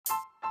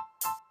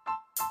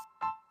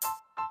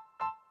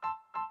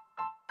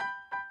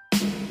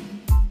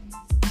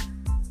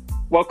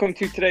Welcome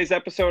to today's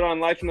episode on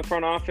Life in the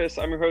Front Office.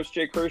 I'm your host,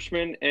 Jay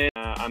Kirschman, and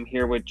I'm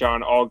here with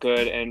John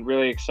Allgood, and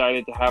really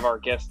excited to have our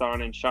guest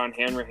on, and Sean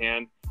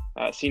Hanrahan,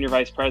 Senior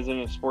Vice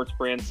President of Sports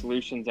Brand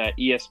Solutions at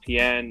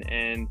ESPN.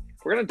 And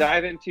we're going to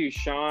dive into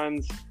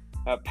Sean's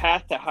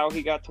path to how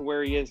he got to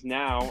where he is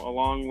now,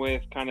 along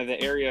with kind of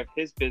the area of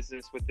his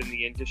business within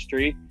the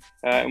industry,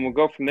 and we'll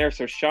go from there.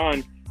 So,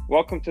 Sean,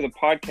 welcome to the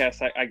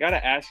podcast. I got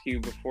to ask you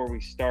before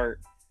we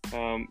start,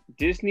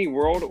 Disney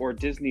World or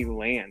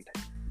Disneyland?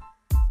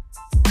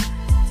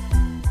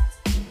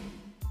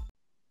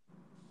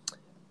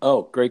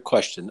 Oh, great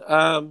question.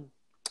 I'm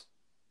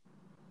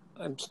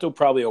still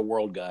probably a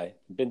world guy.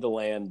 Been to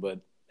land, but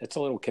it's a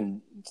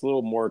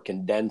little more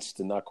condensed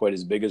and not quite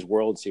as big as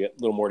world. So you got a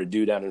little more to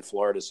do down in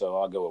Florida. So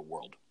I'll go with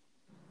world.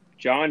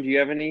 John, do you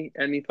have any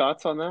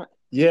thoughts on that?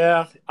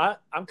 Yeah,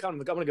 I'm going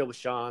to go with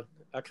Sean.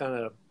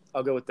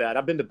 I'll go with that.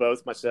 I've been to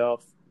both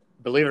myself.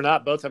 Believe it or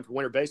not, both time for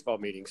winter baseball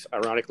meetings,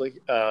 ironically.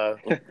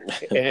 But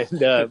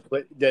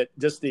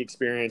just the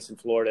experience in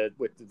Florida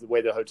with the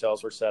way the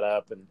hotels were set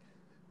up and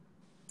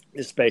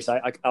this space,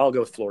 I'll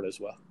go with Florida as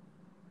well.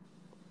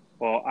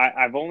 Well,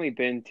 I've only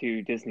been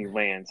to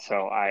Disneyland,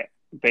 so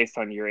based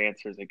on your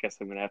answers, I guess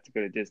I'm going to have to go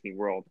to Disney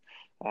World.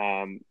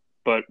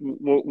 But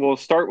we'll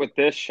start with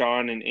this,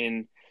 Sean,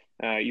 in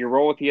your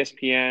role with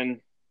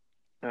ESPN.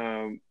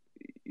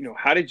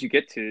 How did you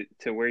get to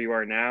where you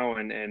are now,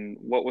 and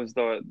what was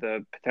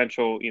the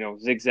potential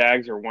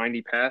zigzags or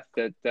windy path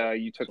that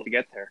you took to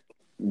get there?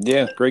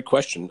 Yeah, great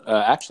question.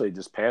 Actually,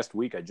 this past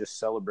week, I just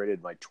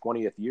celebrated my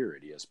 20th year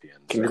at ESPN. So.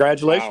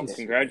 Congratulations. Wow,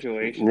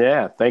 congratulations.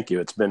 Yeah, thank you.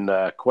 It's been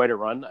quite a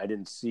run. I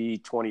didn't see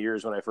 20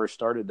 years when I first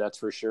started, that's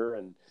for sure.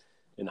 And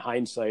in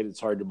hindsight, it's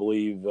hard to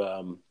believe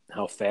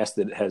how fast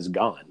it has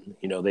gone.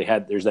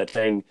 There's that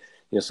thing,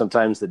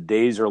 sometimes the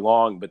days are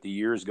long, but the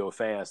years go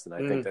fast. And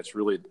I think that's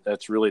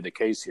really the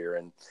case here.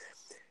 And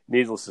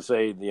needless to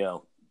say,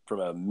 from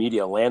a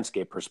media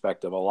landscape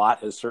perspective, a lot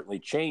has certainly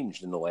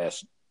changed in the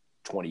last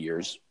 20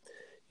 years.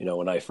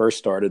 When I first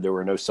started, there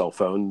were no cell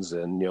phones,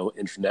 and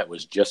internet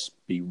was just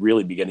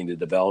really beginning to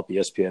develop.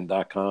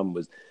 ESPN.com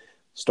was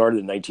started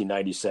in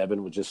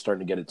 1997, was just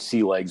starting to get its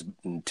sea legs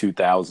in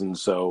 2000.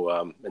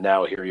 So, and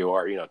now here you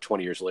are,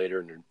 20 years later,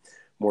 and there are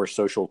more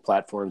social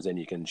platforms than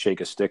you can shake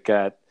a stick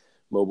at.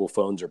 Mobile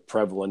phones are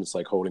prevalent. It's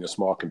like holding a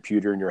small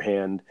computer in your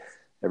hand.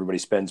 Everybody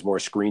spends more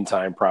screen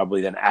time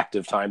probably than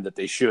active time that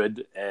they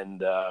should,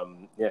 and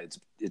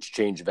it's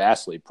changed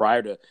vastly.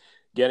 Prior to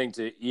getting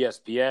to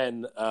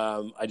ESPN,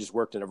 I just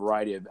worked in a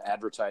variety of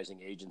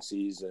advertising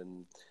agencies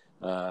and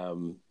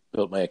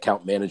built my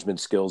account management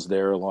skills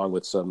there, along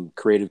with some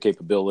creative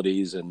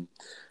capabilities, and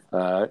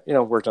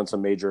worked on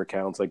some major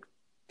accounts like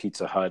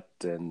Pizza Hut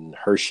and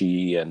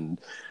Hershey, and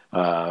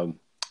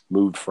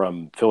moved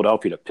from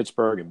Philadelphia to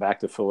Pittsburgh and back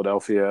to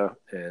Philadelphia,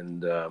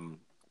 and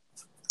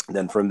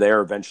then from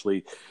there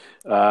eventually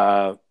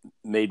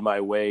made my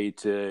way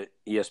to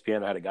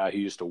ESPN. I had a guy who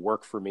used to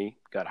work for me,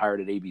 got hired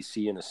at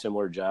ABC in a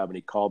similar job, and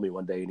he called me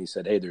one day and he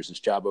said, "Hey, there's this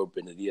job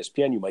open at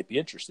ESPN you might be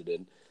interested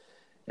in."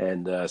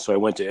 And so I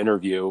went to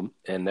interview,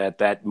 and at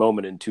that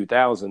moment in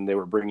 2000, they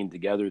were bringing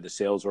together the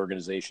sales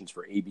organizations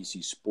for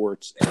ABC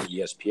Sports and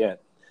ESPN.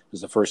 It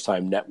was the first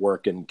time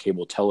network and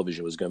cable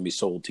television was going to be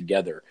sold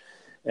together.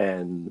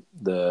 And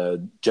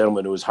the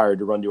gentleman who was hired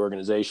to run the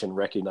organization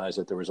recognized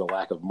that there was a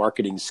lack of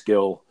marketing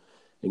skill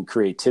and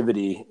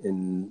creativity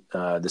in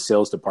the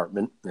sales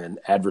department, and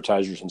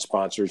advertisers and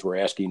sponsors were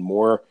asking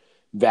more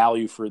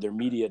value for their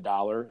media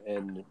dollar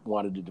and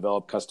wanted to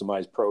develop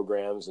customized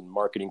programs and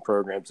marketing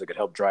programs that could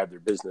help drive their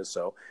business.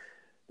 So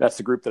that's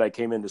the group that I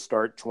came in to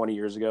start 20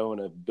 years ago, and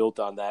I've built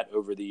on that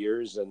over the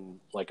years. And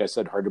like I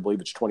said, hard to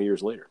believe it's 20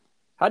 years later.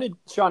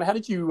 Sean, how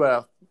did you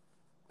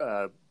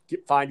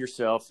find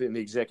yourself in the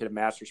Executive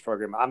Master's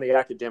program? I'm the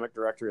academic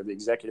director of the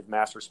Executive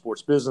Master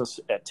Sports Business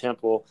at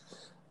Temple.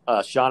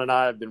 Sean and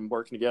I have been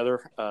working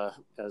together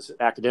as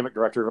academic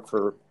director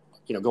for,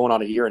 going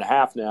on a year and a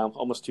half now,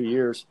 almost 2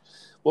 years.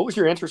 What was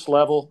your interest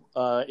level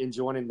in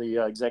joining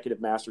the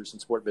Executive Masters in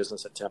Sport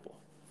Business at Temple?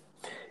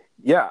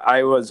 Yeah, I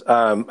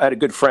had a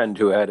good friend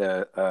who had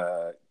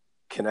a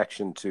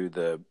connection to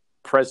the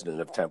president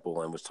of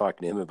Temple and was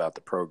talking to him about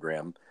the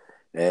program.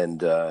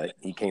 And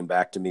he came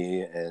back to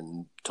me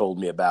and told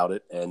me about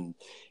it. And,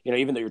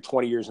 even though you're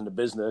 20 years in the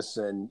business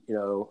and,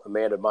 a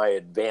man of my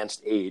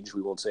advanced age,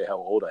 we won't say how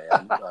old I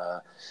am,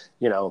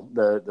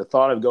 the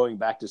thought of going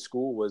back to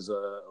school was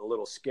a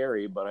little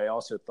scary, but I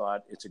also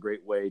thought it's a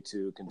great way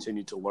to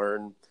continue to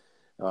learn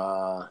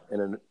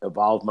and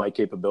evolve my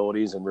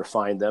capabilities and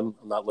refine them.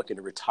 I'm not looking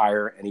to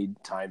retire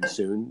anytime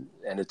soon.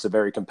 And it's a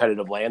very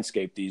competitive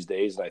landscape these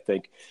days. And I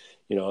think,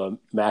 a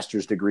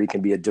master's degree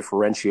can be a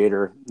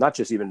differentiator, not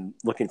just even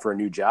looking for a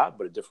new job,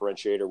 but a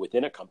differentiator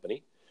within a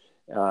company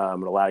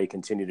and allow you to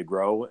continue to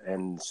grow.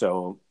 And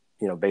so,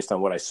 based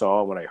on what I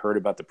saw when I heard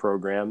about the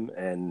program,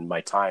 and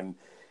my time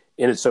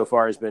in it so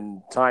far has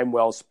been time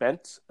well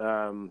spent.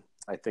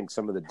 I think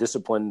some of the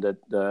discipline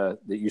that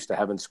used to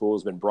have in school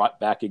has been brought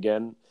back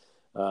again.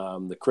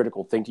 the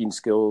critical thinking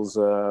skills,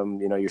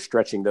 you're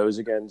stretching those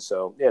again.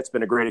 So yeah, it's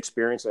been a great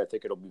experience, and I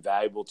think it'll be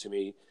valuable to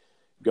me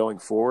going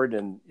forward.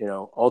 And,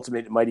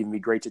 ultimately it might even be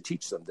great to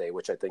teach someday,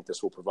 which I think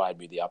this will provide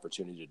me the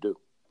opportunity to do.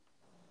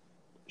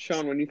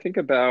 Sean, when you think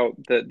about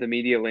the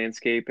media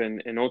landscape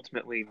and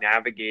ultimately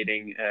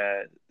navigating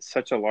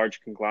such a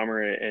large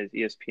conglomerate as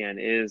ESPN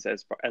is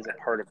as a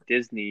part of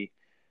Disney,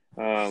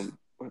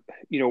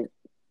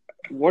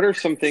 what are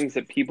some things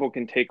that people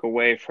can take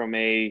away from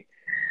a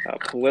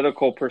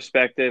political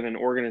perspective and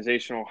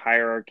organizational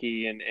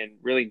hierarchy and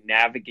really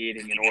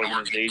navigating an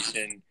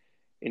organization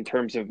in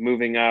terms of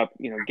moving up,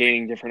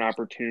 gaining different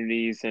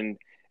opportunities and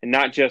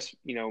not just,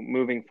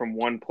 moving from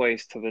one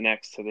place to the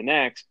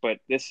next, but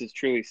this is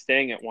truly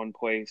staying at one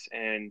place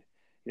and,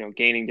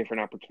 gaining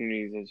different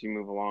opportunities as you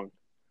move along?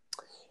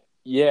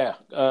 Yeah.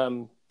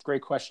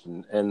 Great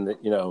question. And,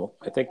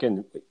 I think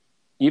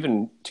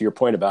even to your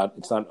point about,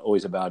 it's not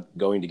always about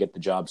going to get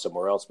the job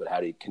somewhere else, but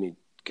can you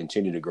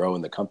continue to grow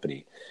in the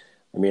company?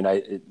 I mean,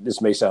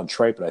 this may sound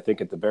trite, but I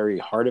think at the very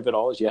heart of it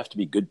all is you have to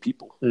be good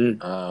people.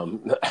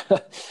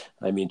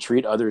 I mean,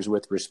 treat others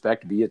with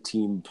respect, be a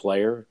team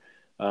player,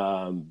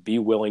 be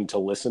willing to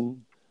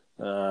listen,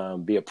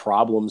 be a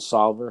problem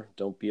solver.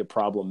 Don't be a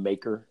problem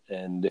maker.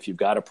 And if you've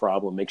got a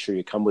problem, make sure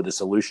you come with a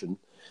solution.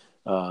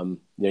 You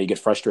get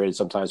frustrated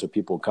sometimes when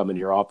people come into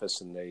your office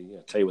and they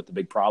tell you what the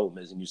big problem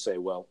is. And you say,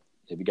 well,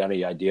 have you got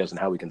any ideas on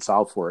how we can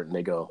solve for it? And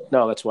they go,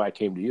 no, that's why I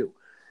came to you.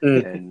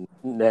 And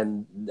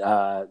then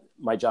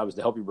my job is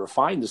to help you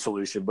refine the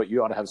solution, but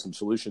you ought to have some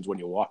solutions when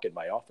you walk in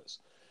my office.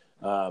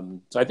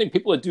 So I think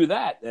people that do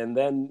that, and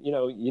then,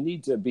 you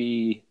need to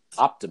be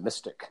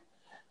optimistic.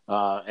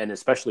 And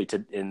especially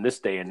in this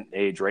day and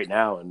age right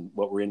now and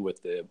what we're in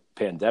with the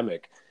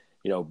pandemic,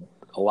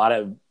 a lot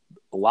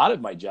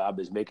of my job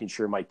is making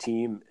sure my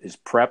team is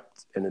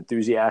prepped and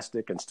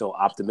enthusiastic and still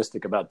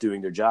optimistic about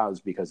doing their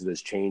jobs, because it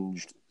has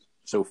changed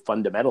so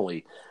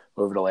fundamentally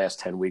over the last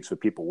 10 weeks with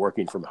people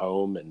working from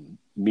home and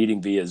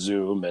meeting via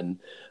Zoom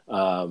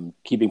and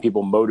keeping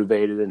people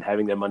motivated and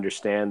having them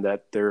understand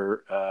that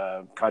their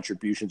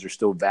contributions are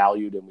still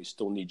valued and we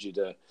still need you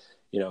to,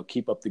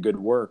 keep up the good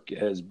work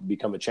has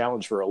become a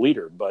challenge for a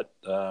leader. But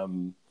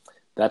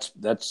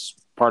that's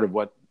part of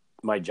what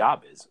my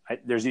job is.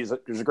 There's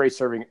a great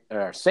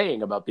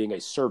saying about being a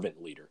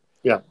servant leader.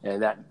 Yeah.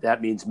 And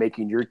that means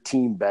making your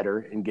team better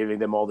and giving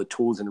them all the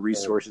tools and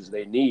resources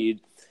they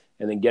need,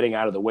 and then getting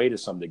out of the way to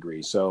some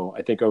degree. So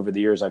I think over the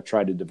years, I've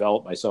tried to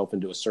develop myself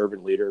into a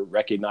servant leader,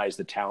 recognize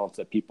the talents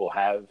that people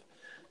have,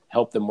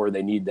 help them where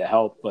they need the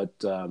help. But,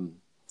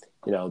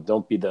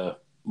 don't be the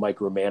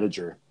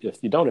micromanager.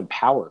 If you don't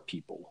empower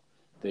people,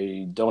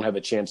 they don't have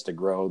a chance to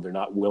grow. They're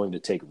not willing to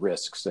take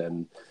risks.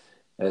 And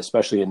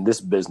especially in this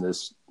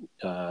business,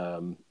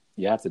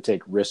 you have to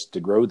take risks to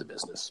grow the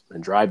business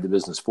and drive the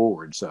business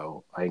forward.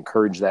 So I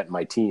encourage that in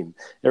my team.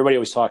 Everybody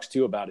always talks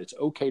too about it's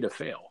okay to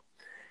fail.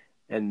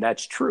 And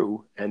that's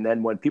true. And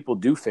then when people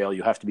do fail,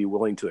 you have to be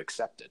willing to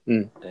accept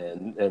it.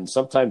 And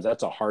sometimes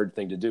that's a hard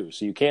thing to do.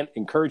 So you can't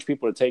encourage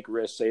people to take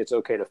risks, say it's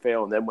okay to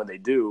fail. And then when they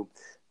do,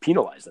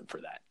 penalize them for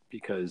that,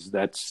 because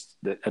that's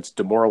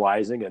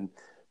demoralizing. And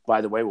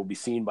by the way, will be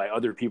seen by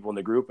other people in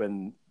the group,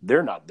 and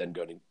they're not then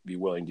going to be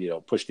willing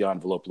to, push the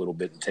envelope a little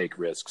bit and take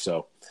risks.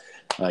 So,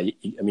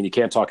 you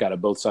can't talk out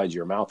of both sides of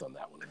your mouth on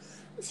that one.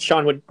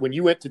 Sean, when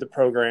you went through the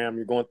program,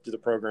 you're going through the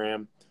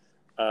program,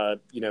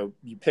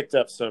 you picked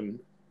up some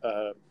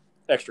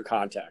extra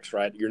contacts,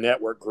 right? Your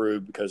network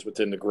grew because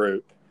within the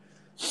group.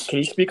 Can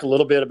you speak a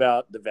little bit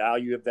about the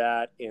value of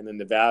that and then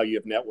the value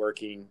of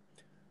networking?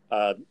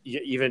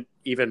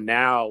 Even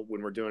now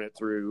when we're doing it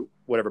through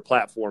whatever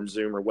platform,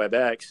 Zoom or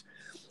WebEx.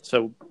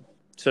 So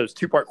it's a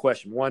two-part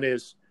question. One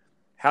is,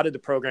 how did the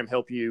program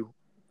help you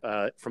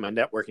from a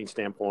networking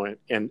standpoint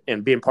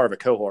and being part of a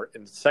cohort?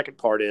 And the second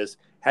part is,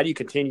 how do you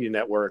continue to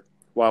network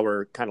while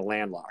we're kind of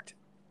landlocked?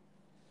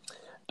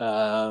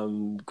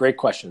 Great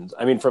questions.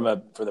 I mean, from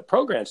the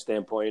program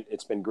standpoint,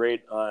 it's been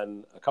great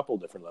on a couple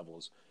of different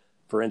levels.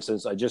 For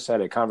instance, I just had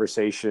a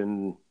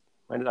conversation,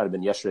 might not have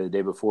been yesterday, the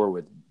day before,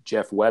 with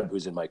Jeff Webb,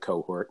 who's in my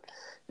cohort,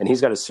 and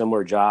he's got a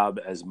similar job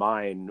as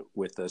mine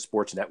with the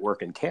sports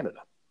network in Canada.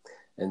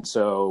 And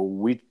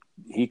so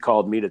he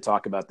called me to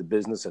talk about the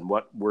business and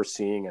what we're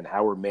seeing and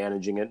how we're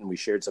managing it. And we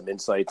shared some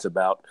insights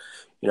about,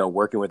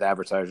 working with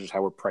advertisers,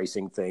 how we're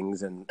pricing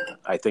things. And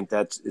I think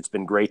it's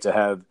been great to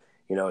have,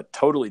 a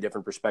totally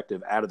different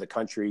perspective out of the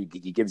country.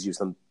 He gives you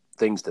some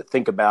things to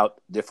think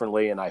about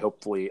differently. And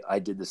hopefully I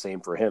did the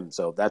same for him.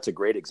 So that's a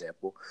great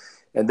example.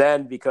 And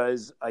then,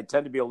 because I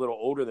tend to be a little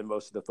older than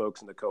most of the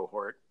folks in the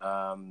cohort,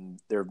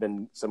 there have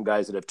been some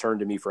guys that have turned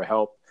to me for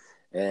help.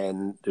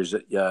 And there's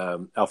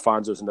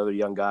Alfonso's another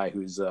young guy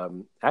who's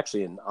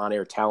actually an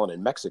on-air talent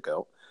in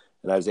Mexico.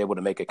 And I was able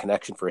to make a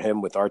connection for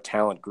him with our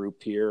talent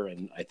group here.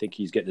 And I think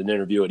he's getting an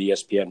interview at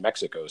ESPN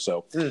Mexico.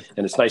 So, and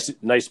it's nice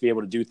to be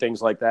able to do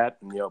things like that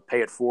and, pay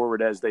it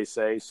forward, as they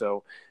say.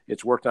 So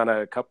it's worked on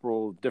a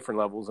couple different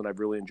levels, and I've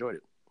really enjoyed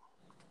it.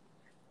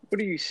 What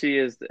do you see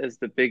as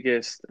the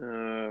biggest,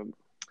 not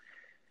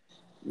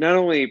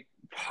only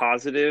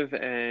positive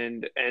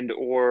and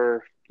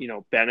or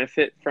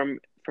benefit from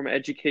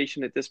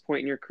education at this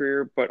point in your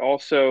career, but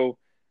also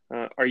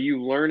are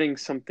you learning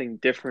something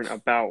different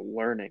about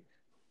learning?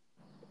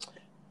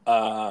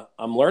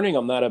 I'm learning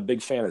I'm not a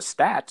big fan of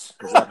stats.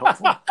 Is that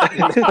helpful?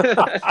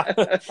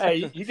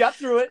 Hey, you got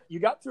through it.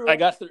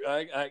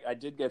 I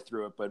did get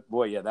through it, but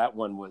boy, yeah, that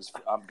one was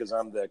because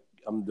I'm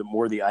the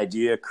more the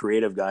idea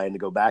creative guy, and to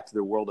go back to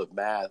the world of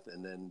math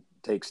and then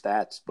take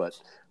stats. But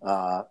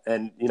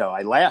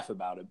I laugh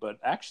about it, but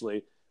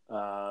actually,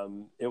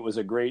 it was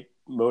a great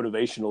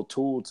motivational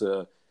tool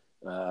to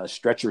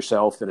stretch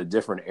yourself in a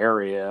different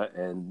area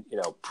and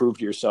prove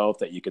to yourself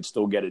that you could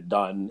still get it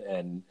done.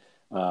 And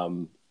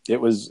it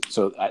was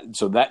so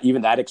that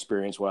even that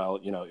experience, while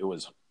it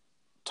was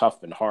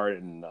tough and hard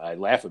and I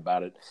laugh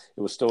about it,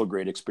 it was still a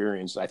great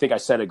experience. I think I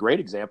set a great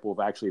example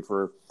of actually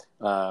for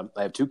I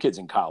have two kids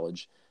in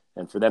college,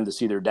 and for them to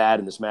see their dad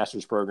in this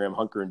master's program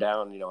hunkering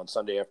down on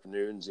Sunday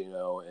afternoons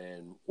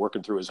and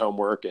working through his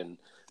homework and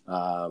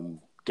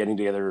getting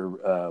together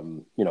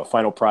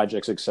final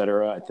projects,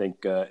 etc. I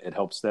think it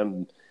helps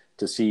them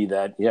to see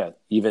that,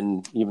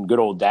 even good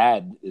old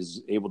dad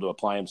is able to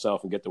apply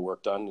himself and get the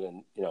work done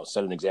and,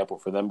 set an example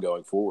for them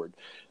going forward.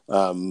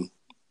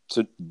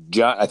 So,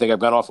 John, I think I've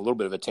gone off a little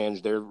bit of a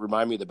tangent there.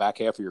 Remind me of the back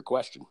half of your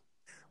question.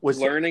 Was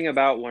learning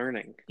about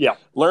learning. Yeah.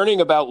 Learning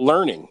about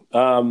learning.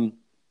 I've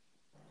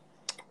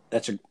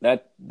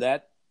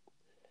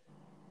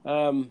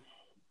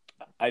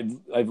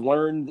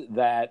learned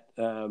that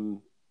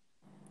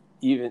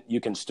even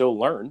you can still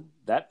learn.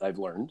 That I've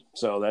learned.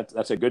 So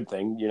that's a good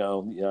thing.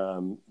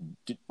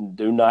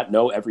 Do not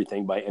know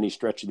everything by any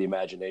stretch of the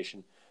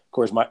imagination. Of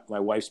course, my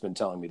wife's been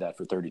telling me that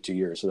for 32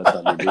 years, so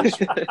that's not new news.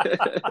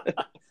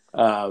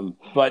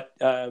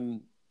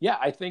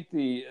 I think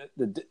the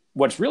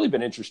what's really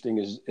been interesting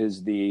is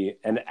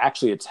and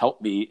actually it's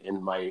helped me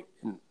in my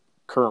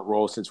current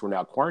role since we're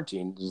now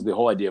quarantined, is the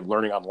whole idea of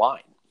learning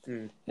online.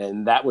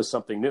 And that was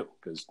something new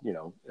because,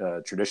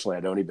 traditionally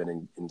I'd only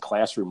been in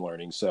classroom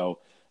learning. So,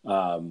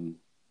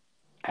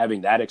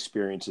 having that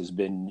experience has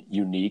been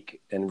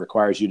unique and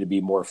requires you to be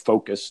more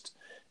focused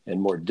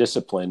and more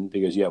disciplined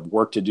because you have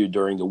work to do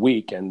during the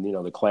week. And,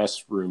 the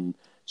classroom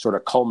sort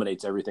of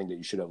culminates everything that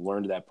you should have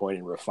learned at that point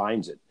and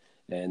refines it.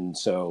 And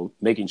so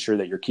making sure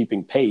that you're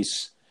keeping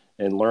pace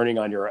and learning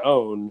on your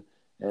own,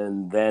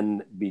 and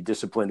then be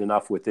disciplined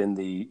enough within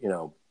the,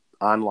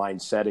 online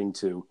setting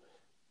to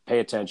pay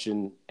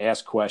attention,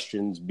 ask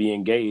questions, be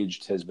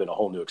engaged, has been a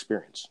whole new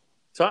experience.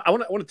 So I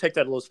want to take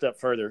that a little step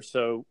further.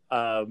 So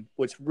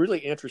what's really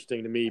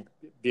interesting to me,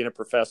 being a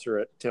professor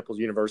at Temple's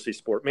University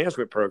Sport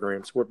Management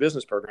Program, Sport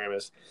Business Program,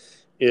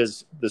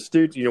 is the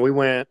student. We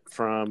went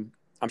from,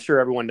 I'm sure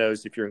everyone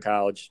knows if you're in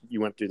college,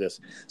 you went through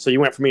this. So you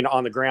went from being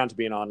on the ground to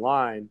being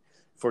online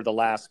for the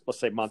last, let's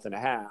say, month and a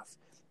half.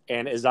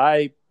 And as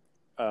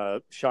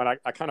Sean,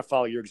 I kind of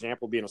follow your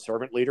example, being a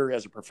servant leader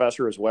as a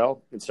professor as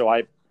well. And so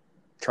I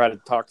try to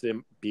talk to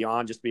them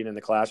beyond just being in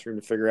the classroom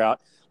to figure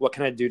out what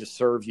can I do to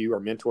serve you or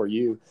mentor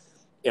you.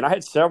 And I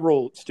had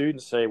several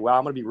students say, well,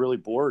 I'm going to be really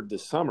bored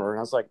this summer. And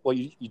I was like, well,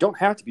 you don't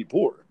have to be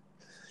bored.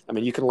 I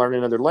mean, you can learn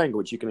another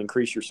language. You can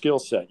increase your skill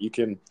set. You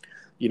can,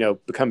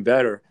 become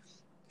better.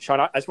 Sean,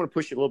 I just want to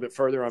push you a little bit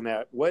further on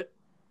that. What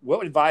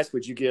advice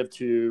would you give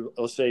to,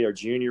 let's say, a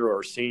junior or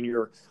a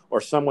senior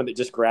or someone that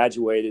just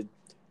graduated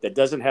that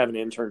doesn't have an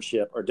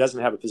internship or doesn't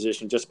have a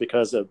position just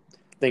because of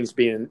things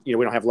being, we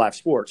don't have live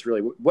sports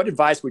really. What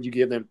advice would you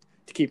give them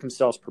to keep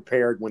themselves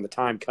prepared when the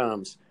time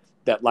comes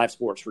that live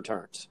sports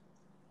returns?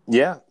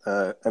 Yeah.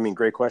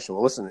 Great question.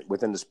 Well, listen,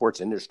 within the sports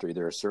industry,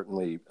 there are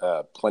certainly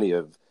plenty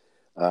of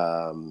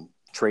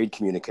trade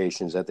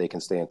communications that they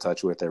can stay in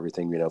touch with,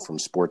 everything, from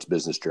Sports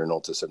Business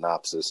Journal to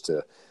Synopsis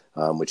to,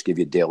 which give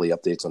you daily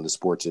updates on the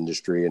sports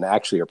industry, and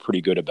actually are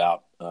pretty good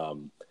about,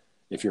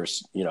 if you're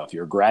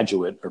a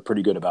graduate, are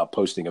pretty good about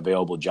posting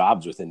available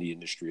jobs within the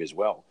industry as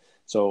well.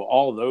 So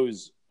all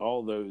those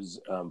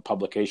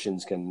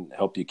publications can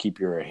help you keep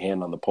your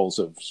hand on the pulse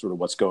of sort of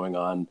what's going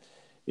on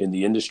in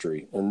the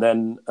industry. And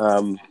then,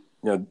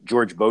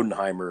 George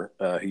Bodenheimer,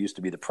 who used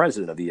to be the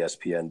president of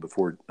ESPN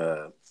before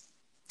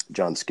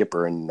John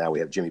Skipper, and now we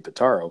have Jimmy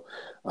Pitaro,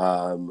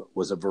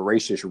 was a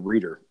voracious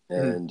reader.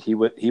 And he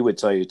would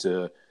tell you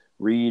to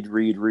read.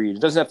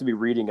 It doesn't have to be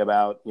reading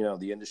about,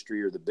 the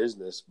industry or the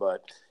business,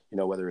 but,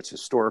 whether it's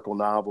historical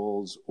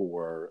novels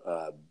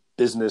or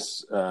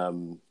business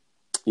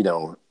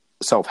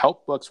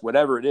self-help books,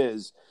 whatever it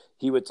is,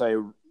 he would tell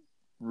you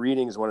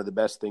reading is one of the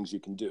best things you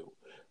can do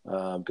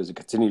because it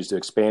continues to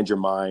expand your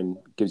mind,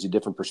 gives you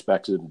different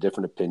perspectives and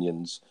different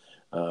opinions,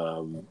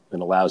 and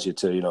allows you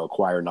to,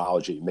 acquire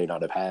knowledge that you may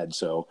not have had.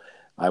 So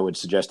I would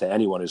suggest to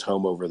anyone who's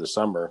home over the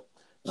summer,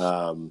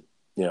 I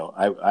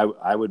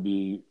would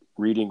be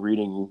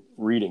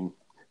reading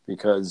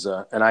because,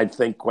 and I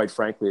think quite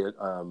frankly,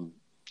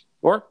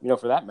 or,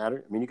 for that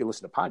matter, you can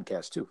listen to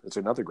podcasts too. It's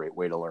another great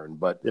way to learn,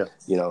 but,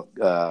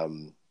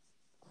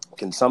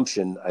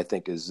 consumption, I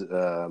think, is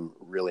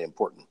really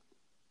important.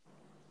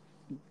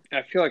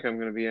 I feel like I'm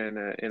going to be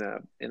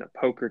in a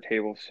poker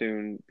table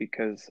soon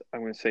because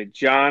I'm going to say,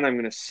 John, I'm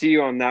going to see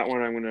you on that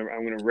one. I'm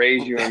going to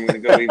raise you. I'm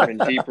going to go even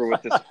deeper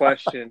with this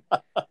question.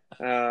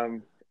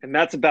 And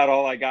that's about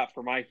all I got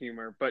for my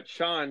humor. But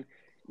Sean,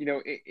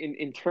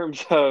 in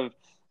terms of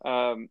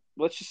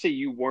let's just say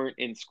you weren't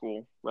in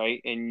school,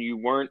 right? And you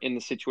weren't in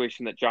the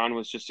situation that John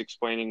was just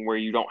explaining where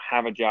you don't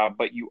have a job,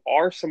 but you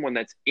are someone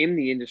that's in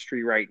the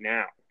industry right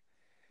now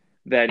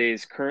that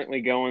is currently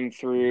going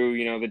through,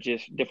 the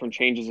just different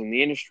changes in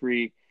the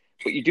industry,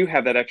 but you do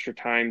have that extra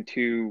time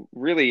to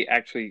really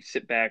actually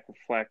sit back,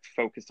 reflect,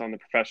 focus on the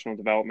professional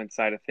development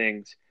side of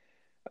things.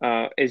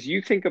 As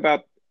you think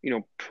about,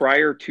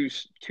 prior to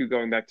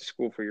going back to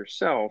school for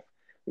yourself,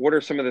 what are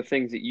some of the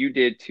things that you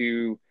did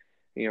to,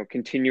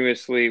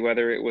 continuously,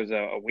 whether it was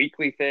a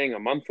weekly thing, a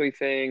monthly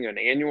thing, an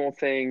annual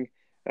thing,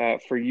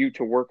 for you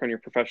to work on your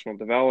professional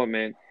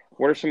development?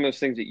 What are some of those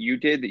things that you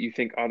did that you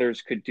think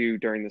others could do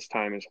during this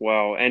time as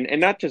well? And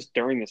not just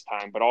during this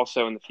time, but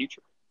also in the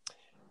future?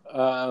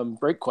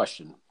 Great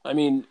question. I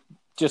mean,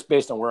 just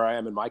based on where I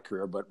am in my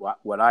career, but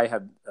what I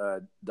have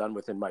done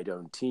within my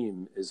own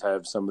team is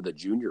have some of the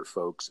junior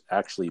folks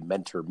actually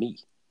mentor me.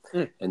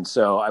 And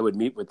so I would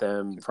meet with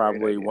them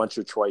probably once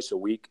or twice a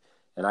week,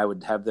 and I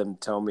would have them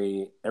tell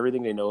me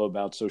everything they know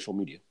about social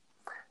media.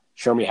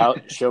 Show me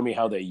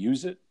how they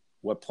use it,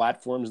 what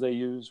platforms they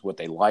use, what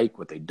they like,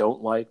 what they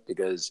don't like,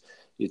 because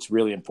it's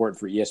really important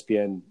for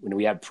ESPN when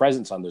we have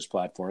presence on those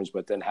platforms,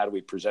 but then how do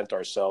we present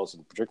ourselves,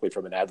 and particularly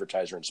from an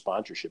advertiser and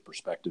sponsorship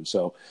perspective.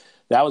 So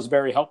that was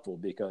very helpful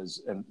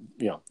because,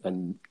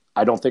 and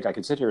I don't think I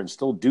could sit here and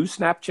still do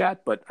Snapchat,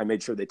 but I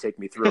made sure they take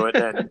me through it,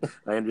 and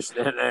I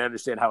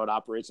understand how it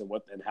operates and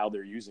how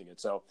they're using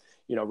it. So,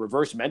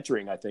 reverse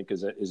mentoring, I think,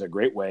 is a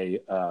great way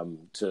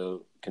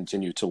to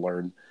continue to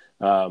learn.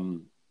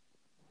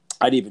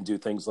 I'd even do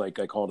things like,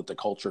 I called it the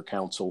Culture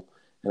Council,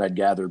 and I'd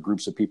gather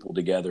groups of people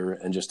together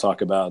and just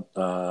talk about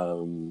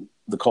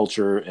the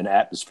culture and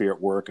atmosphere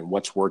at work and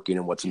what's working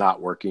and what's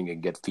not working,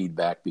 and get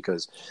feedback.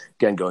 Because,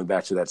 again, going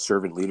back to that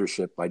servant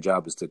leadership, my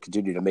job is to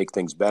continue to make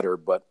things better,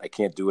 but I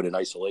can't do it in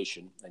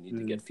isolation. I need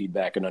to get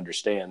feedback and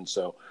understand.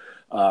 So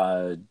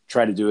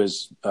try to do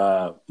as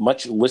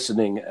much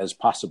listening as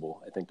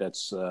possible. I think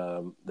that's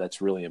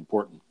really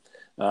important.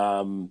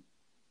 And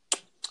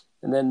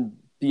then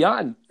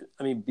beyond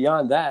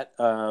that,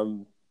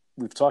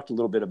 we've talked a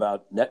little bit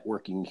about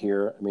networking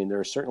here. I mean, there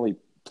are certainly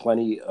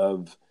plenty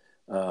of,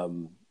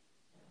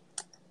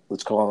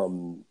 let's call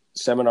them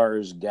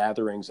seminars,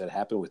 gatherings that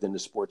happen within the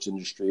sports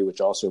industry, which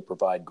also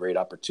provide great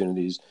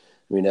opportunities.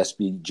 I mean,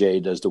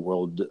 SBJ does the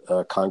World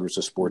Congress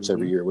of Sports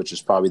every year, which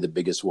is probably the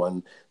biggest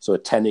one. So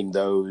attending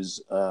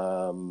those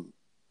can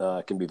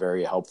be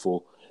very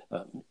helpful.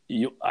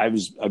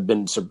 I've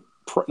been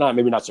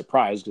maybe not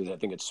surprised, because I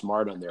think it's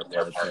smart on their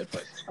part,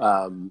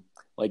 but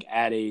like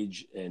Ad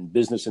Age and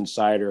Business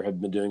Insider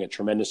have been doing a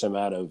tremendous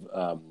amount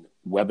of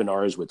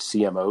webinars with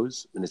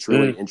CMOs, and it's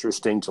really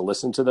interesting to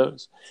listen to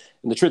those.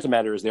 And the truth of the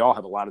matter is they all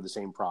have a lot of the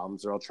same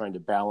problems. They're all trying to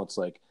balance,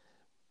 like,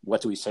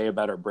 what do we say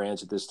about our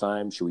brands at this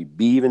time? Should we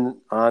be even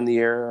on the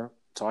air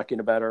talking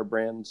about our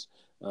brands?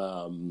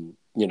 And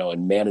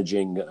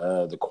managing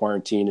the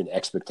quarantine and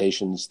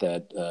expectations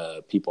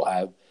that people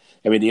have.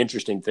 I mean, the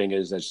interesting thing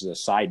is, that's just a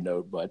side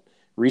note, but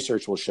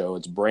research will show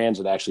it's brands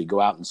that actually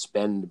go out and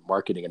spend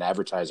marketing and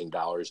advertising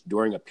dollars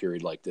during a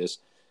period like this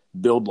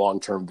build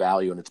long-term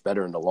value, and it's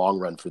better in the long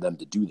run for them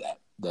to do that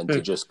than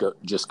to just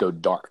go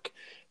dark.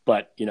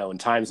 But, in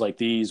times like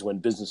these, when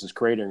business is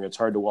cratering, it's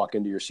hard to walk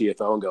into your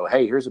CFO and go,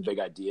 hey, here's a big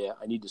idea.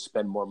 I need to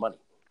spend more money.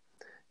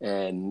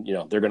 And,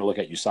 they're going to look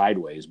at you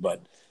sideways.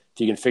 But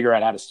if you can figure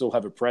out how to still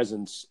have a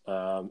presence,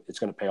 it's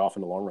going to pay off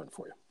in the long run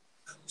for you.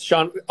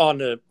 Sean, I'm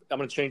going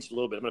to change a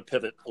little bit. I'm going to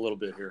pivot a little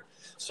bit here.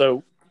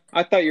 So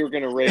I thought you were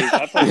going to raise.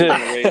 I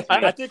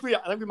think we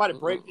might have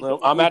break. Well,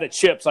 I'm out of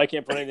chips. I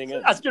can't put anything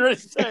in. I was going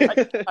to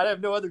say I have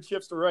no other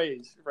chips to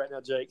raise right now,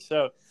 Jake.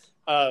 So,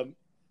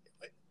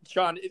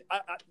 Sean,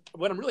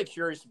 what I'm really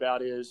curious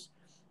about is,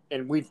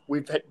 and we've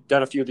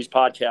done a few of these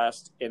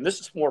podcasts, and this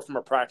is more from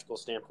a practical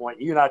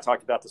standpoint. You and I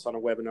talked about this on a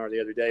webinar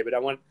the other day, but I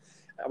want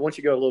you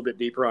to go a little bit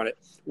deeper on it.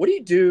 What do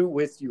you do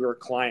with your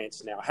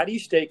clients now? How do you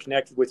stay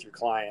connected with your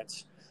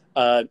clients?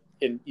 And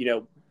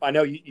I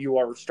know you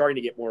are starting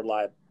to get more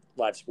live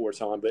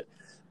sports on, but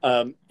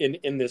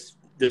in this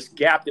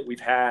gap that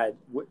we've had,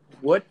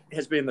 what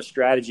has been the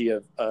strategy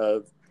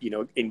of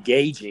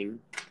engaging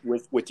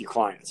with your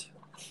clients?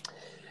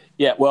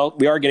 Yeah, well,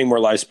 we are getting more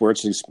live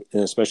sports,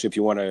 especially if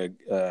you want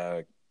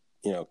to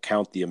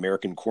count the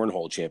American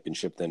Cornhole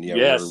Championship. Then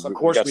yes, of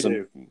course we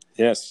do.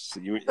 Yes,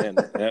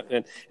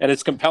 and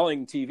it's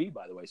compelling TV,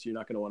 by the way, so you're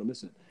not going to want to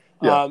miss it.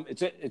 Yeah.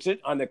 It's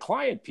on the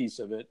client piece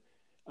of it.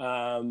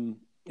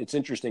 It's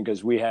interesting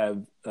because we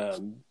have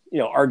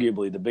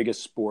arguably the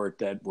biggest sport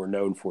that we're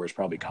known for is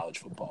probably college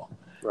football.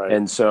 Right.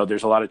 And so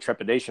there's a lot of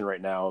trepidation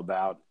right now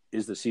about,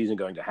 is the season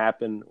going to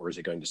happen, or is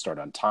it going to start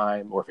on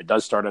time? Or if it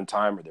does start on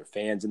time, are there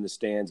fans in the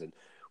stands, and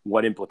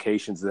what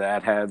implications does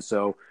that have?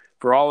 So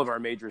for all of our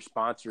major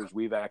sponsors,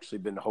 we've actually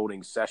been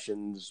holding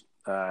sessions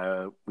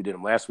We did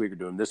them last week. We're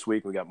doing them this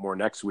week. We got more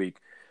next week.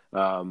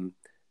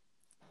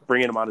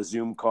 Bringing them on a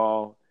Zoom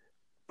call,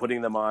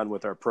 putting them on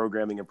with our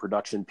programming and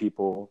production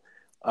people,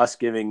 us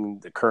giving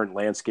the current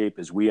landscape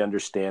as we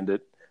understand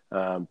it,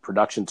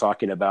 production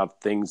talking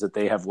about things that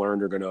they have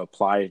learned are going to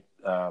apply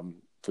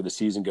for the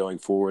season going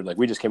forward. Like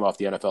we just came off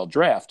the NFL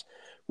draft,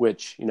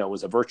 which,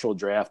 was a virtual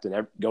draft,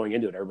 and going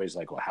into it, everybody's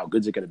like, well, how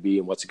good is it going to be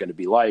and what's it going to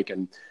be like?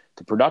 And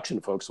the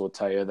production folks will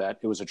tell you that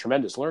it was a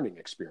tremendous learning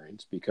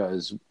experience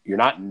because you're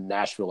not in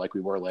Nashville like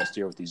we were last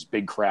year with these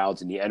big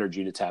crowds and the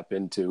energy to tap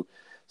into.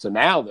 So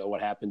now, though,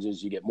 what happens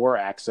is you get more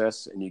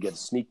access and you get a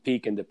sneak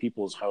peek into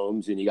people's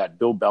homes, and you got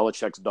Bill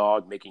Belichick's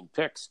dog making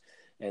picks.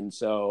 And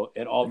so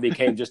it all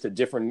became just a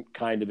different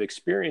kind of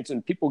experience,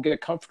 and people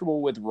get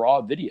comfortable with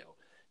raw video.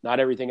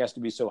 Not everything has to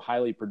be so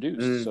highly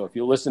produced. So if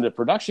you listen to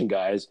production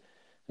guys,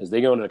 as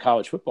they go into the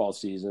college football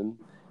season,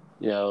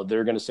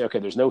 they're going to say, okay,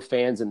 there's no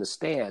fans in the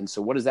stands.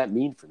 So what does that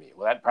mean for me?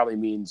 Well, that probably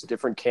means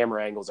different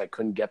camera angles I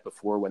couldn't get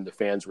before when the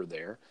fans were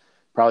there.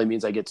 Probably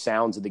means I get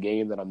sounds of the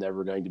game that I'm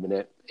never going to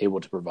be able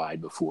to provide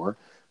before.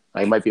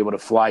 I might be able to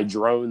fly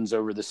drones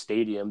over the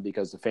stadium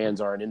because the fans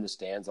aren't in the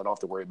stands. I don't have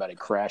to worry about it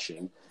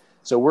crashing.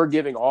 So we're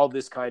giving all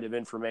this kind of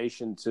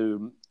information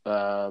to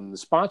the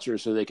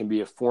sponsors so they can be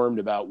informed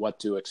about what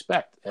to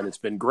expect. And it's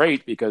been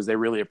great because they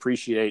really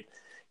appreciate,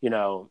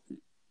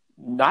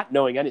 not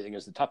knowing anything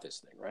is the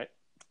toughest thing, right?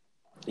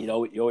 You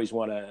always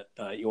want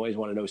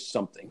to know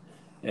something.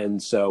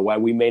 And so while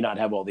we may not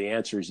have all the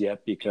answers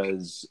yet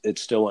because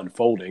it's still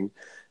unfolding,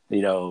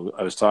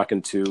 I was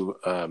talking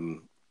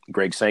to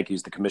Greg Sankey,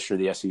 the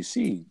commissioner of the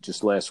SEC,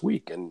 just last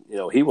week. And,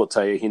 he will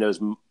tell you he knows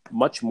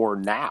much more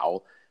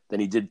now than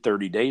he did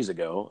 30 days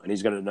ago. And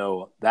he's going to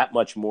know that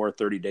much more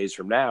 30 days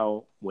from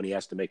now when he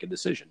has to make a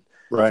decision.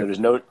 Right. So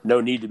there's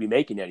no need to be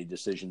making any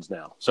decisions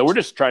now. So we're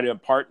just trying to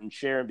impart and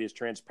share and be as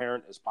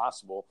transparent as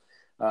possible.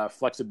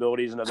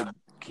 Flexibility is another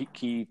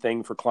key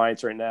thing for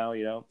clients right now.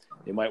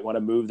 They might want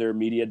to move their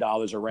media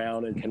dollars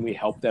around, and can we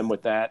help them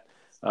with that?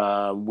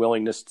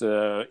 Willingness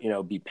to,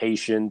 be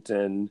patient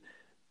and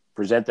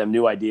present them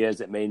new ideas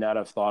that may not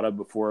have thought of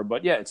before.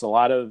 But yeah, it's a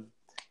lot of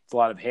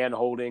hand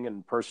holding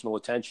and personal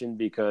attention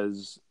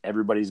because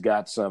everybody's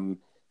got some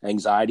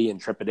anxiety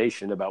and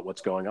trepidation about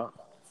what's going on.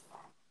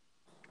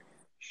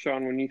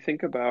 Sean, when you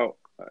think about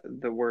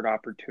the word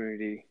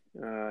opportunity,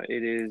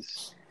 it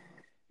is,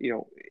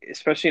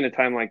 especially in a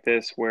time like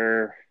this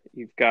where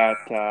you've got,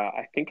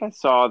 I think I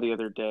saw the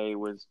other day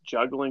was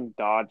juggling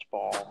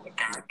dodgeball.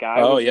 The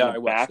guy was in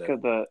the back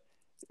of the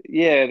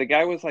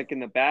guy was like in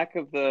the back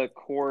of the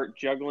court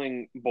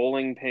juggling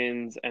bowling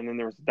pins, and then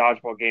there was a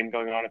dodgeball game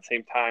going on at the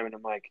same time. And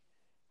I'm like,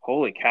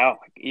 holy cow,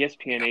 like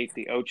ESPN 8,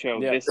 the Ocho,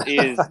 This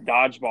is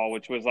Dodgeball,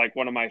 which was like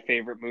one of my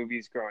favorite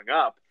movies growing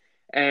up.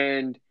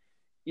 And,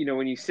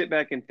 when you sit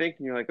back and think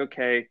and you're like,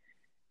 okay,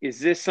 is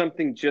this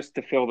something just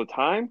to fill the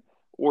time?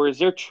 Or is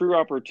there true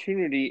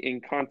opportunity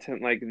in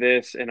content like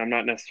this? And I'm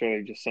not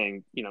necessarily just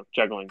saying,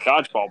 juggling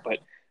dodgeball, but,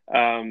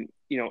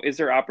 is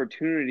there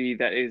opportunity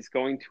that is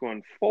going to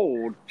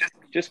unfold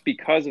just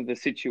because of the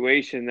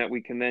situation that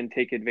we can then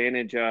take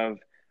advantage of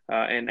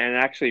and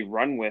actually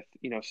run with,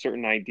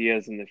 certain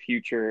ideas in the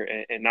future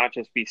and not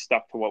just be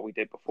stuck to what we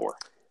did before?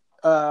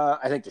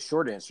 I think the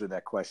short answer to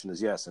that question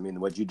is yes. I mean,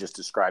 what you just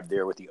described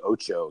there with the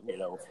Ocho,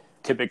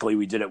 typically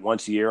we did it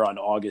once a year on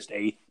August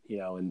 8th,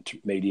 and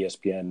made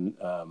ESPN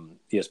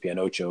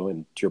Ocho,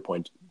 and to your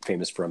point,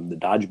 famous from the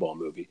Dodgeball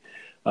movie.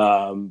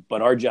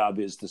 But our job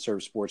is to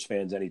serve sports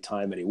fans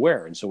anytime,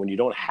 anywhere. And so when you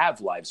don't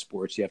have live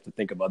sports, you have to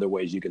think of other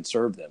ways you can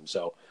serve them.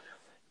 So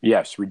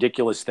yes,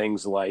 ridiculous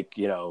things like,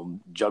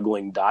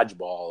 juggling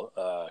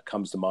dodgeball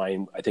comes to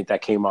mind. I think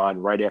that came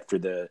on right after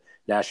the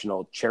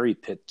National Cherry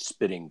Pit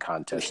Spitting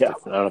Contest. Yeah.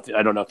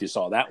 I don't know if you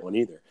saw that one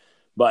either.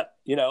 But,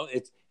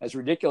 it's as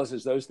ridiculous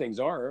as those things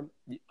are.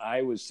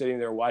 I was sitting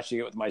there watching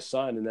it with my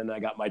son, and then I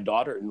got my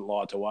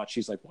daughter-in-law to watch.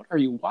 She's like, what are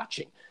you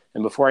watching?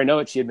 And before I know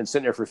it, she had been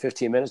sitting there for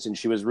 15 minutes, and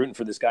she was rooting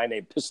for this guy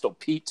named Pistol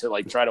Pete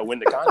to try to win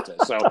the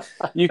contest. So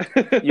you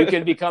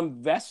can become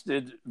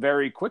vested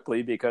very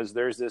quickly because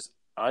there's this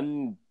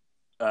unpent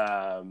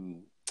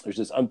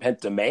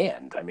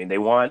demand. I mean,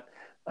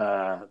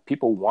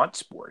 people want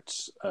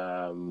sports.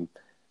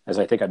 As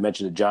I think I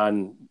mentioned to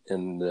John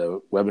in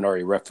the webinar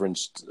he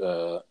referenced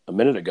a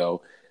minute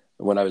ago,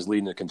 when I was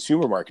leading the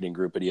consumer marketing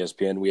group at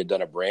ESPN, we had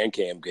done a brand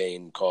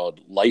campaign called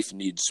Life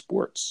Needs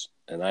Sports.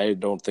 And I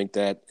don't think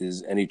that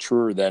is any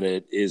truer than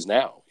it is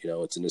now.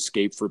 It's an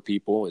escape for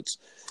people. It's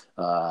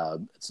a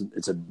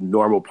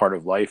normal part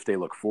of life. They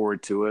look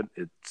forward to it.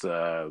 It's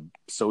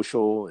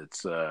social.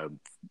 It's a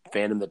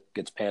fandom that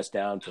gets passed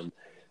down from,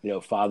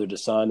 father to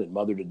son and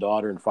mother to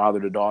daughter and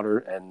father to daughter.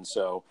 And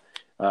so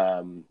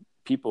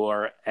people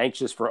are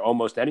anxious for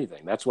almost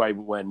anything. That's why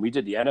when we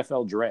did the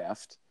NFL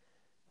draft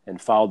and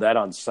followed that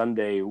on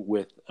Sunday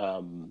with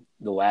The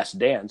Last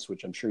Dance,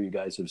 which I'm sure you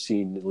guys have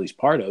seen at least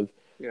part of,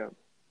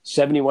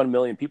 71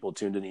 million people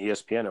tuned into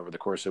ESPN over the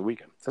course of the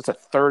weekend. That's a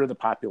third of the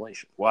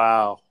population.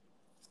 Wow.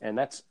 And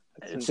that's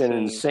It's an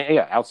insane.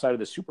 Yeah, outside of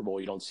the Super Bowl,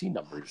 you don't see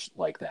numbers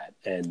like that,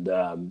 and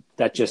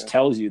that just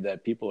tells you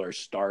that people are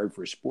starved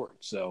for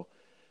sports. So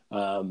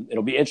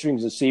it'll be interesting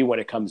to see when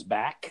it comes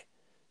back.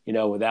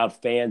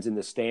 Without fans in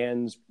the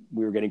stands,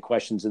 we were getting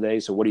questions today.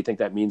 So what do you think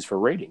that means for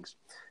ratings?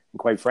 And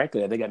quite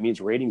frankly, I think that means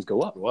ratings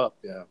go up.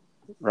 Yeah.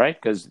 Right?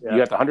 Because you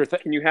got the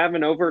 100,000. Can you have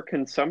an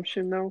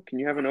overconsumption though? Can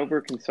you have an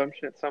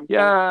overconsumption at some point?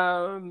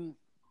 Yeah.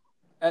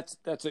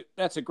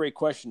 That's a great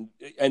question,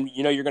 and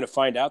you're going to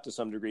find out to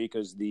some degree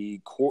because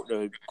the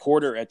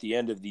quarter at the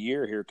end of the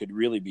year here could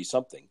really be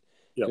something.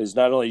 Because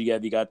not only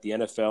you got the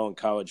NFL and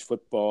college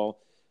football,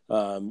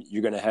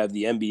 you're going to have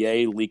the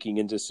NBA leaking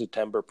into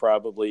September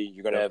probably.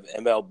 You're going to have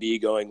MLB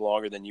going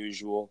longer than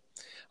usual.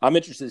 I'm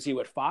interested to see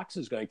what Fox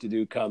is going to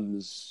do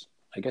comes.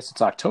 I guess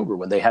it's October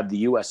when they have the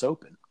U.S.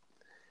 Open,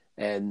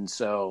 and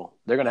so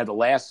they're going to have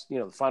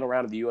the final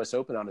round of the U.S.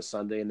 Open on a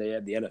Sunday, and they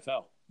have the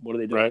NFL. What do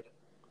they do? Right.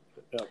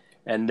 Yeah.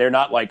 And they're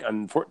not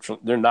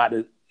unfortunately, they're not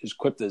as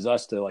equipped as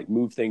us to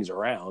move things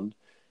around.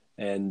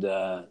 And,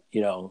 the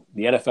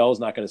NFL is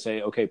not going to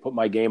say, okay, put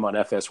my game on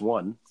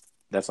FS1.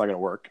 That's not going to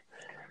work.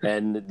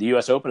 And the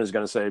U.S. Open is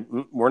going to say,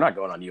 we're not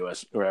going on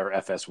US or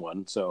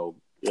FS1. So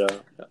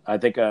I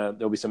think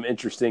there'll be some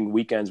interesting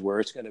weekends where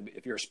it's going to be,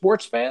 if you're a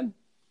sports fan,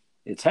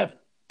 it's heaven.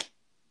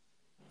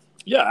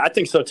 Yeah, I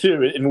think so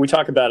too. And we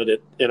talk about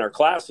it in our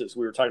classes.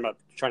 We were talking about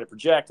trying to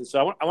project. And so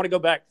I want to go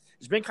back.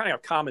 There's been kind of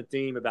a common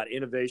theme about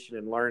innovation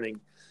and learning.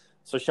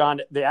 So,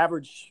 Sean,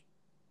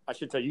 I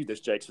should tell you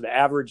this, Jake. So the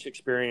average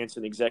experience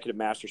in the Executive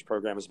Master's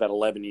Program is about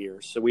 11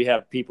 years. So we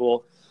have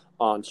people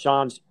on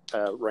Sean's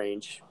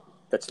range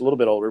that's a little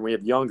bit older, and we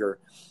have younger.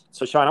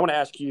 So, Sean, I want to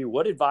ask you,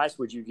 what advice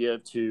would you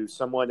give to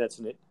someone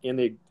that's in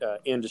the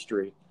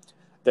industry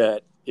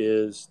that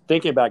is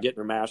thinking about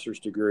getting a master's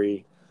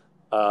degree?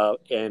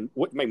 And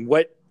what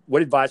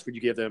advice would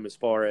you give them as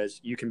far as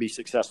you can be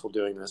successful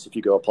doing this if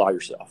you go apply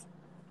yourself?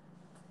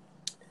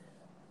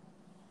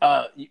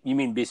 You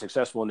mean be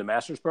successful in the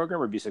master's program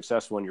or be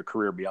successful in your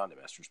career beyond the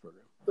master's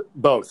program?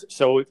 Both.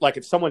 So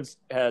if someone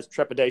has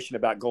trepidation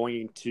about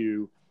going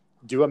to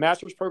do a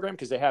master's program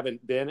because they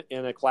haven't been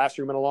in a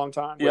classroom in a long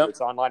time, whether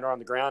it's online or on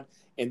the ground,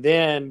 and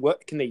then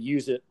what can they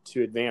use it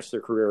to advance their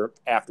career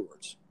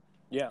afterwards?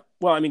 Yeah.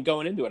 Well,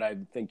 going into it, I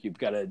think you've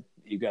got to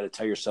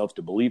tell yourself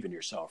to believe in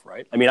yourself,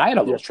 right? I had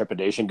a little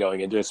trepidation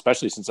going into it,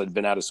 especially since I'd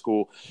been out of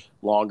school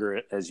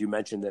longer, as you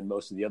mentioned, than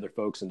most of the other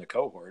folks in the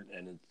cohort.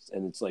 And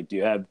it's like, do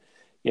you have,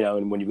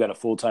 and when you've got a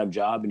full-time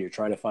job and you're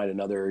trying to find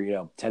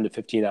another, 10 to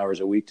 15 hours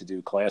a week to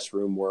do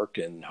classroom work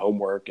and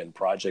homework and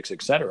projects,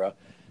 et cetera,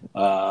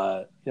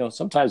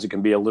 sometimes it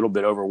can be a little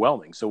bit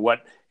overwhelming. So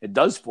what it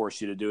does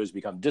force you to do is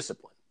become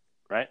disciplined,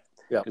 right?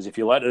 Yeah. Because if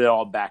you let it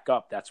all back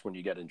up, that's when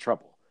you get in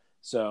trouble.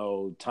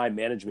 So time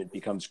management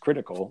becomes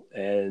critical,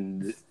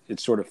 and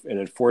it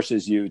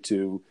forces you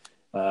to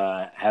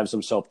have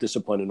some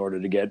self-discipline in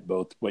order to get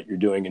both what you're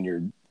doing in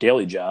your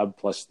daily job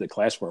plus the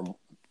classroom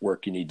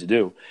work you need to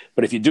do.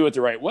 But if you do it the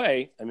right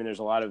way, there's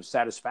a lot of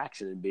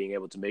satisfaction in being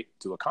able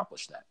to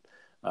accomplish that.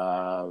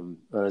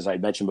 As I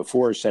mentioned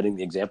before, setting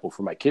the example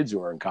for my kids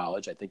who are in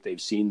college, I think they've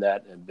seen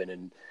that and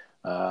been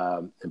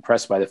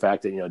impressed by the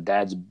fact that,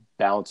 dad's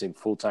balancing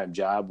full-time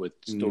job with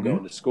still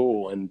going to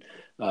school. And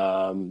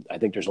I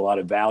think there's a lot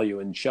of value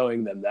in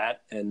showing them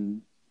that.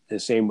 And the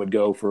same would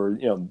go for,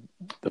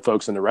 the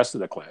folks in the rest of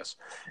the class.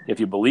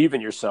 If you believe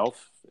in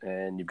yourself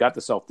and you've got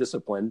the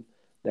self-discipline,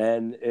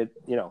 then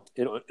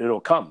it'll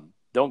come.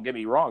 Don't get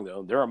me wrong,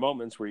 though. There are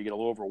moments where you get a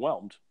little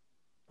overwhelmed.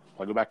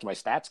 I'll go back to my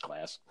stats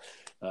class.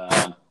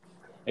 I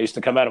used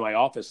to come out of my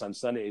office on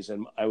Sundays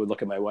and I would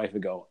look at my wife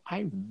and go,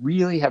 I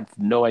really have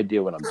no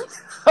idea what I'm doing.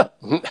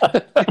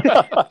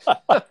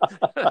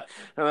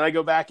 And then I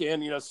go back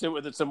in, sit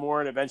with it some more,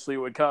 and eventually it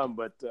would come.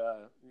 But,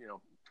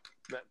 you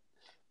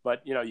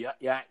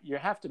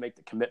have to make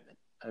the commitment.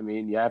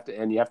 You have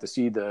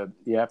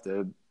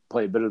to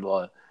play a bit of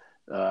the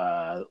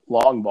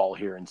long ball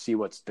here and see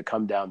what's to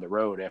come down the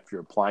road after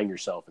you're applying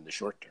yourself in the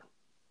short term.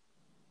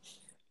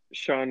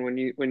 Sean,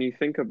 when you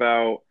think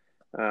about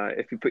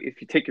if you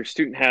take your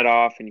student hat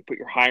off and you put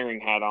your hiring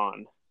hat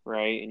on,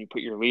 right, and you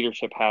put your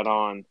leadership hat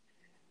on,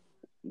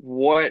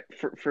 what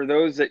for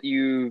those that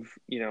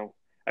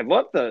I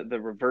love the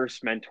reverse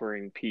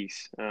mentoring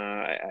piece.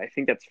 I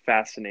think that's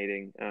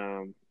fascinating,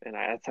 and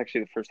that's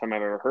actually the first time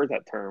I've ever heard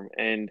that term.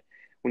 And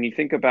when you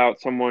think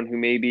about someone who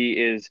maybe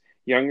is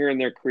younger in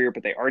their career,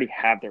 but they already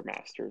have their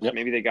master's,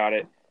 maybe they got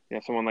it.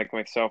 Someone like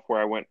myself,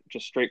 where I went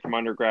just straight from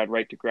undergrad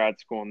right to grad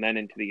school and then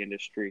into the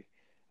industry,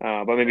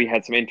 but maybe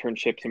had some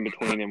internships in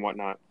between and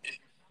whatnot.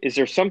 Is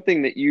there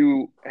something that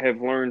you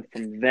have learned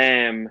from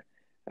them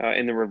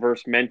in the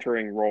reverse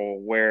mentoring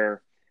role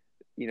where,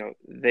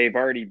 they've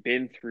already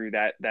been through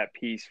that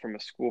piece from a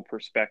school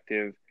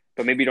perspective,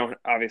 but maybe don't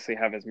obviously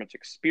have as much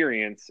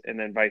experience, and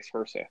then vice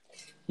versa?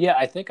 Yeah,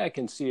 I think I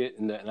can see it.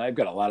 And I've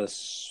got a lot of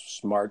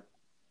smart,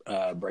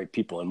 bright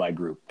people in my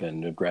group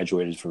and have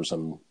graduated from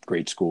some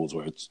great schools,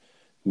 whether it's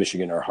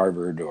Michigan or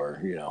Harvard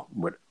or,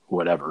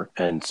 whatever,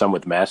 and some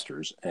with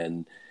masters.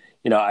 And,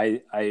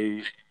 the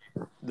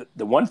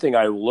one thing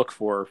I look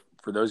for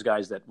for those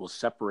guys that will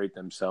separate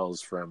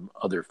themselves from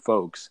other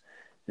folks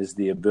is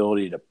the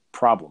ability to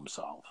problem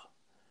solve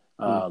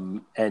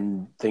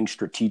and think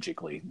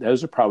strategically.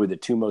 Those are probably the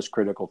two most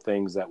critical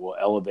things that will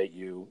elevate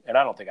you. And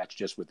I don't think that's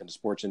just within the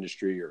sports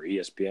industry or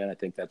ESPN. I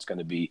think that's going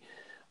to be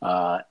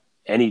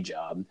any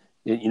job.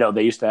 You know,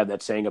 they used to have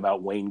that saying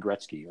about Wayne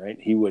Gretzky, right?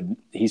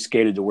 He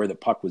skated to where the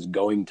puck was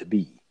going to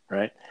be,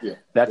 right? Yeah.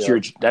 That's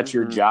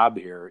your job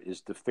here,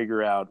 is to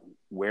figure out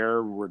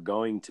where we're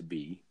going to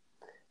be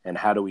and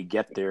how do we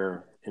get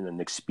there in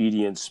an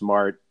expedient,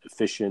 smart,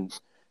 efficient,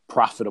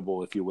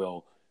 profitable, if you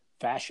will,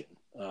 fashion.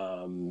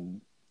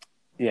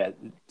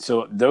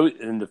 So those,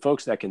 and the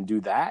folks that can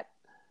do that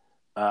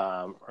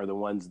are the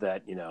ones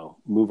that, you know,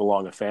 move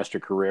along a faster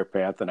career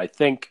path. And I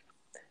think,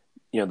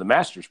 you know, the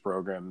master's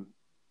program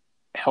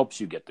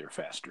helps you get there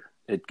faster.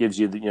 It gives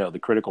you the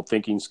critical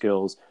thinking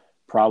skills,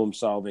 problem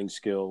solving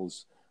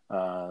skills,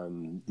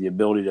 the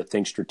ability to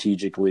think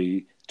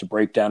strategically, to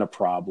break down a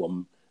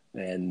problem,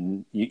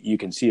 and you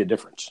can see a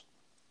difference.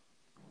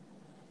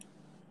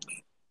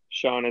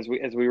 Sean, as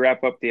we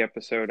wrap up the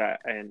episode,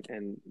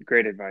 and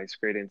great advice,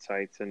 great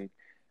insights, and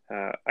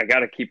I got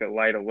to keep it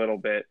light a little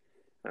bit.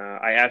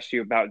 I asked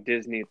you about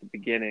Disney at the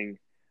beginning,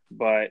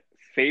 but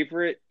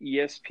favorite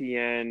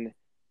ESPN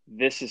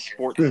This is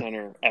Sports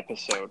Center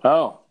episode?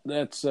 Oh,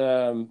 that's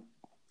because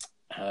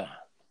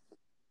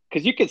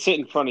you could sit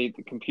in front of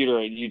the computer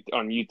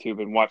on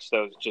YouTube and watch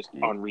those just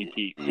on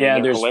repeat. Yeah,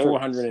 there's hilarious.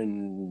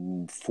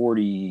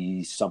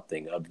 440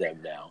 something of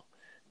them now,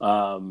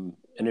 and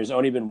there's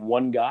only been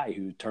one guy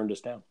who turned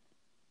us down.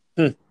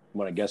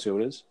 Want to guess who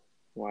it is?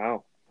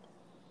 Wow.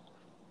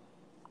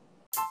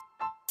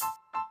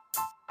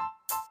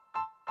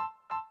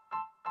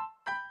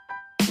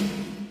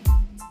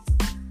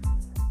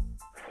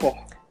 Oh.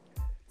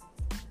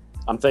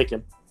 I'm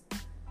thinking.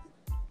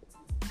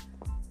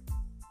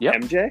 Yep.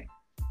 MJ?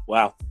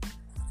 Wow.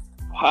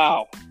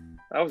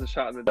 That was a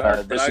shot in the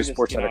dark. This is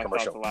Sports Center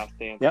commercial. The Last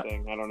Dance Yep.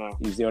 thing. I don't know.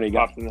 He's the only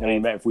guy. Popped in the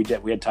head. If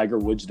we had Tiger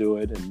Woods do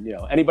it, and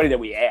anybody that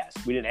we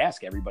asked, we didn't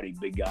ask everybody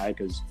big guy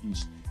because you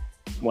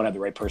want to have the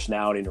right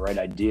personality and the right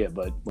idea.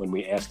 But when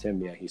we asked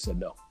him, he said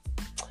no.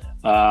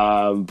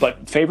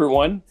 But favorite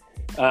one,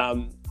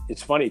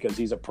 it's funny because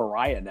he's a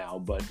pariah now.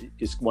 But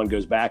this one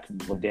goes back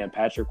when Dan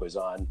Patrick was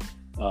on.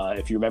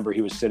 If you remember,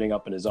 he was sitting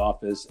up in his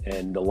office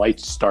and the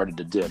lights started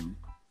to dim,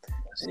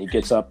 and he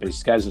gets up and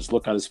he's got this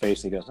look on his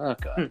face and he goes, "Oh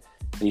God."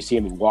 And you see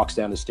him, he walks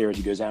down the stairs,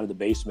 he goes down to the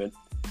basement,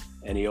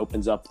 and he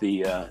opens up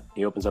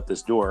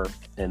this door,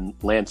 and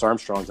Lance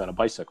Armstrong's on a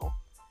bicycle.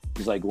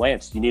 He's like,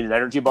 "Lance, do you need an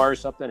energy bar or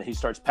something?" And he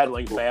starts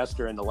pedaling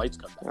faster, and the lights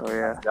come back. Oh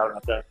yeah.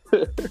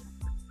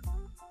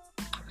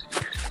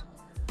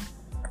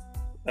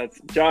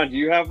 That's John. Do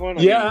you have one?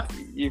 Yeah.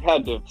 You've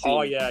had to have seen.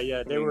 Oh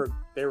yeah.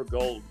 They were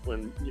gold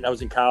when I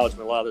was in college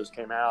when a lot of those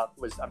came out.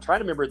 I'm trying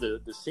to remember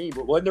the scene,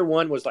 but wasn't there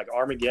one was like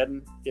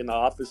Armageddon in the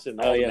office and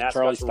all the mascots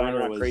Charlie were running Steiner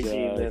around was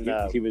crazy, and then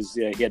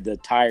he had the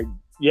tire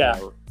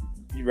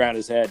around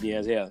his head.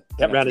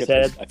 Around his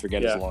head. I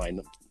forget his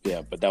line.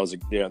 Yeah, but that was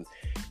there's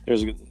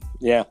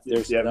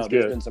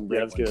been some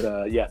great ones.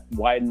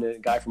 Wyden, the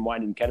guy from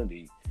Wyden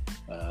Kennedy.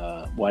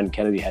 Wyden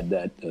Kennedy had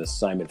that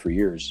assignment for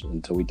years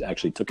until we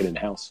actually took it in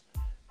house.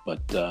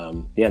 But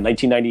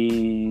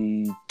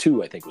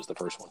 1992 I think was the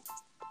first one.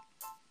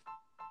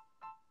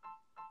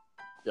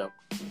 Yep.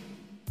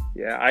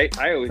 Yeah, I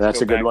always That's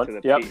go a good back one. to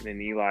the Yep. Peyton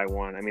and Eli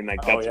one. I mean,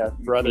 like that's me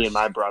brothers. and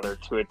my brother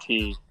to a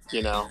T. I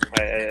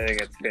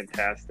think it's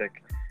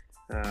fantastic.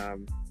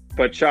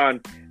 But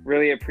Sean,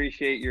 really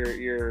appreciate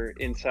your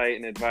insight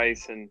and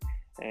advice and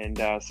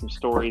some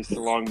stories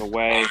along the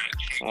way.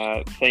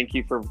 Thank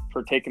you for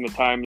taking the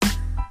time